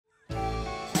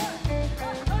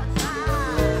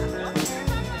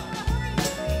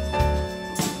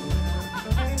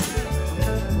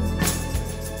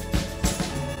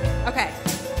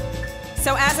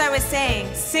was saying,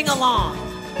 sing along.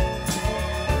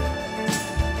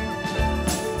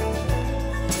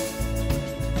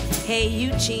 Hey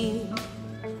Eugene,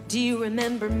 do you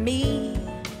remember me?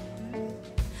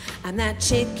 I'm that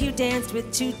chick you danced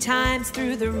with 2 times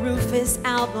through the Rufus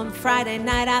album Friday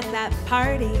night at that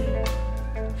party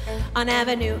on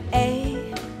Avenue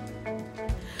A,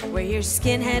 where your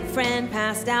skinhead friend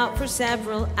passed out for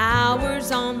several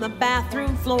hours on the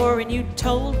bathroom floor, and you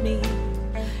told me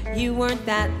you weren't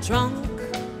that drunk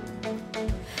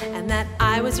and that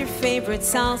I was your favorite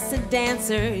salsa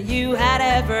dancer you had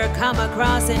ever come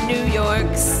across in New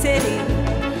York City.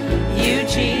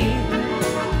 Eugene,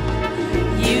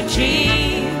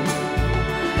 Eugene,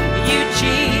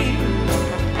 Eugene,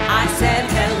 I said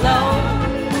hello.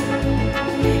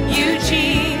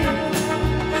 Eugene,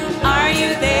 are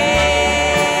you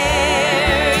there,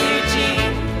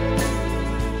 Eugene?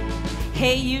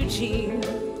 Hey Eugene,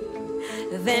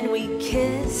 then we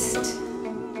kissed.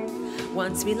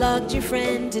 Once we lugged your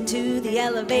friend into the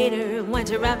elevator and went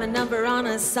to wrap a number on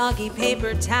a soggy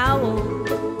paper towel,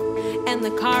 and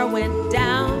the car went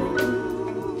down.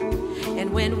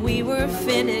 And when we were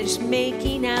finished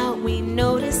making out, we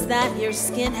noticed that your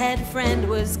skinhead friend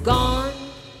was gone,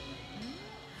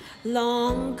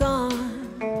 long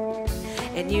gone.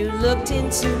 And you looked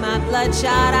into my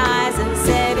bloodshot eyes and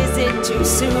said, is it too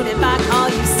soon if I call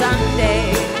you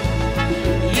Sunday?